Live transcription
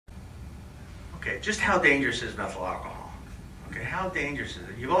Okay, just how dangerous is methyl alcohol? Okay, how dangerous is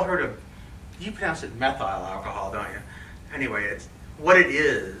it? You've all heard of, you pronounce it methyl alcohol, don't you? Anyway, what it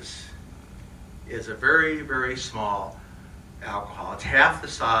is a very, very small alcohol. It's half the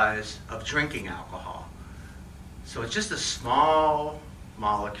size of drinking alcohol. So it's just a small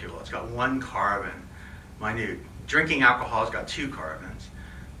molecule. It's got one carbon, minute. Drinking alcohol has got two carbons.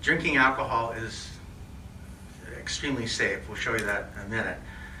 Drinking alcohol is extremely safe. We'll show you that in a minute.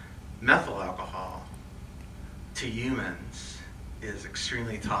 Methyl alcohol to humans is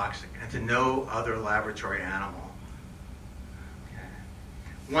extremely toxic, and to no other laboratory animal. Okay.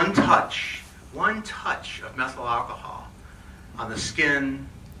 One touch of methyl alcohol on the skin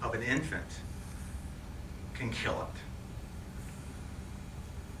of an infant can kill it.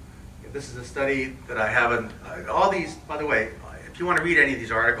 This is a study that I have in all these, by the way, if you want to read any of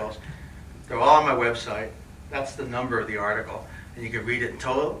these articles, they're all on my website. That's the number of the article, and you can read it in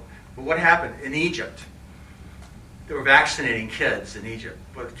total. But what happened in Egypt? They were vaccinating kids in Egypt,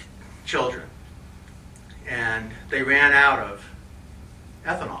 with children, and they ran out of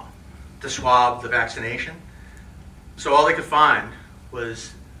ethanol to swab the vaccination. So all they could find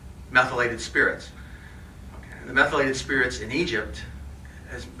was methylated spirits. Okay. And the methylated spirits in Egypt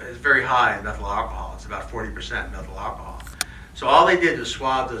is very high in methyl alcohol. It's about 40% methyl alcohol. So all they did was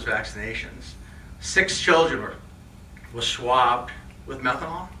swab those vaccinations. 6 children were swabbed with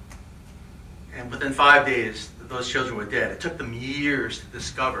methanol, and within 5 days, those children were dead. It took them years to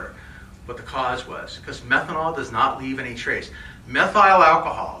discover what the cause was, because methanol does not leave any trace. Methyl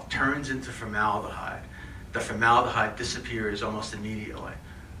alcohol turns into formaldehyde. The formaldehyde disappears almost immediately.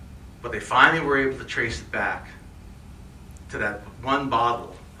 But they finally were able to trace it back to that one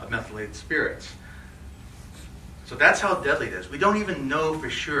bottle of methylated spirits. So that's how deadly it is. We don't even know for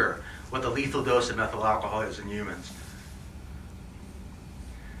sure what the lethal dose of methyl alcohol is in humans.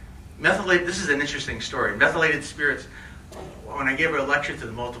 This is an interesting story. Methylated spirits, when I gave a lecture to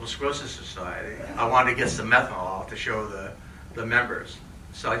the Multiple Sclerosis Society, I wanted to get some methanol to show the members.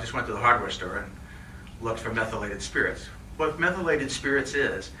 So I just went to the hardware store and looked for methylated spirits. What methylated spirits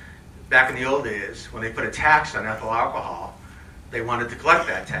is, back in the old days, when they put a tax on ethyl alcohol, they wanted to collect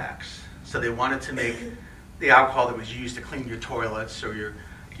that tax. So they wanted to make the alcohol that was used to clean your toilets or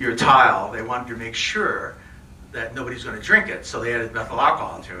your tile, they wanted to make sure that nobody's going to drink it, so they added methyl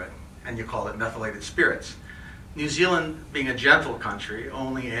alcohol to it, and you call it methylated spirits. New Zealand, being a gentle country,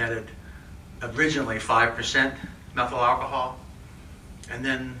 only added originally 5% methyl alcohol, and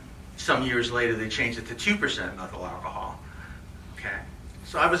then some years later they changed it to 2% methyl alcohol. Okay,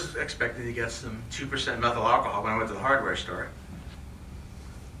 so I was expecting to get some 2% methyl alcohol when I went to the hardware store.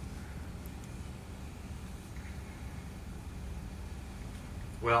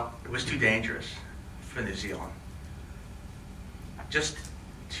 Well, it was too dangerous for New Zealand. Just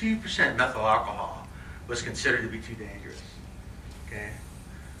 2% methyl alcohol was considered to be too dangerous. Okay.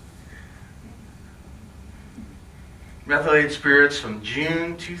 Methylated spirits from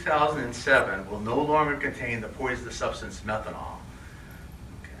June 2007 will no longer contain the poisonous substance methanol.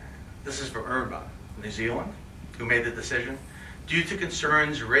 Okay. This is for Irma, New Zealand, who made the decision. Due to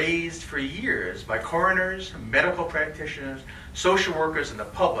concerns raised for years by coroners, medical practitioners, social workers, and the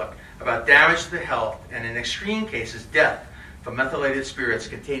public about damage to the health and, in extreme cases, death from methylated spirits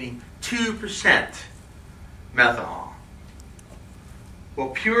containing 2% methanol. Well,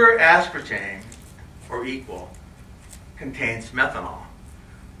 pure aspartame, or equal, contains methanol.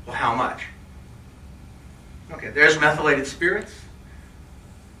 Well, how much? Okay, there's methylated spirits,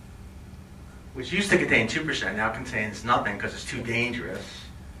 which used to contain 2%, now contains nothing because it's too dangerous.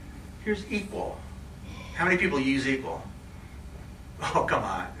 Here's equal. How many people use equal? Oh, come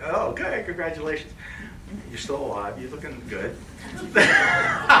on. Oh, okay, congratulations. You're still alive. You're looking good.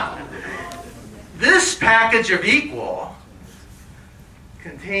 This package of equal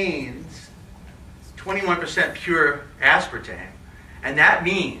contains 21% pure aspartame, and that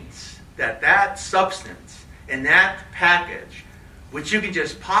means that that substance in that package, which you can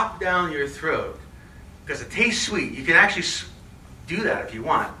just pop down your throat because it tastes sweet. You can actually do that if you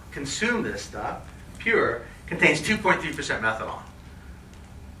want. Consume this stuff, pure, contains 2.3% methanol.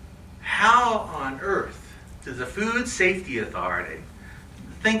 How on earth does the Food Safety Authority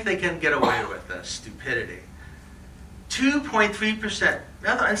think they can get away with this stupidity? 2.3%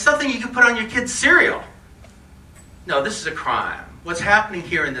 methanol, and something you can put on your kid's cereal. No, this is a crime. What's happening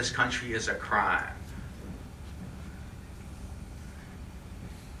here in this country is a crime.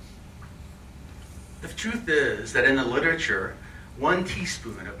 The truth is that in the literature, 1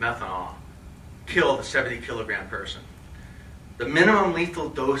 teaspoon of methanol killed a 70-kilogram person. The minimum lethal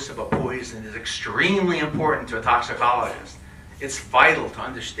dose of a poison is extremely important to a toxicologist. It's vital to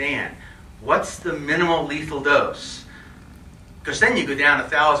understand What's the minimal lethal dose? Because then you go down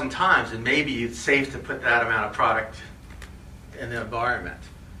 1,000 times, and maybe it's safe to put that amount of product in the environment.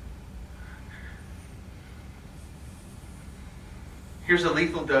 Here's the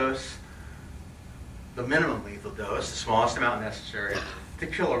lethal dose, the minimum lethal dose, the smallest amount necessary to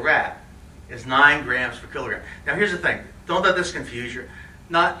kill a rat is 9 grams per kilogram. Now here's the thing, don't let this confuse you.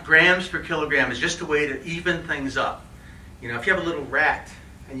 Not grams per kilogram is just a way to even things up. You know, if you have a little rat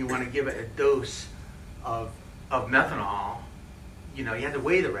and you want to give it a dose of methanol, you know, you have to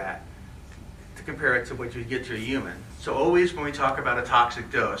weigh the rat to compare it to what you get to a human. So always when we talk about a toxic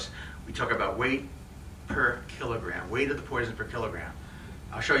dose, we talk about weight per kilogram, weight of the poison per kilogram.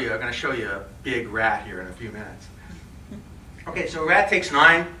 I'm going to show you a big rat here in a few minutes. Okay, so a rat takes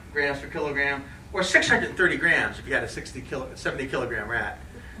 9 grams per kilogram, or 630 grams if you had a 70 kilogram rat.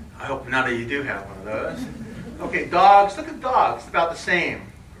 I hope none of you do have one of those. Okay, dogs, look at dogs, it's about the same.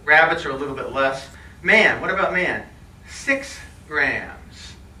 Rabbits are a little bit less. Man, what about man? 6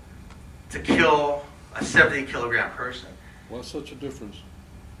 grams to kill a 70 kilogram person. What's such a difference?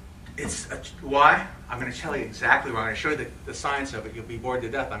 Why? I'm going to tell you exactly why. I'm going to show you the science of it. You'll be bored to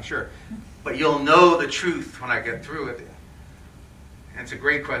death, I'm sure. But you'll know the truth when I get through with it. And it's a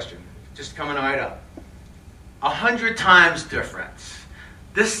great question. Just coming right up. 100 times difference.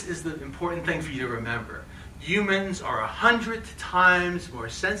 This is the important thing for you to remember. Humans are 100 times more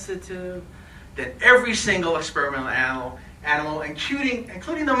sensitive than every single experimental animal, including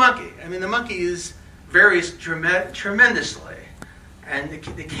the monkey. I mean, the monkey varies tremendously, and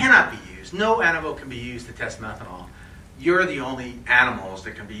it cannot be used. No animal can be used to test methanol. You're the only animals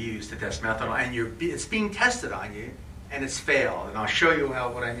that can be used to test methanol, and it's being tested on you, and it's failed. And I'll show you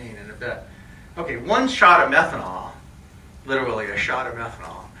what I mean in a bit. Okay, 1 shot of methanol, literally a shot of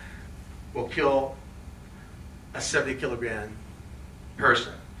methanol, will kill a 70 kilogram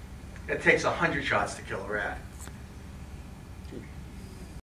person. It takes 100 shots to kill a rat.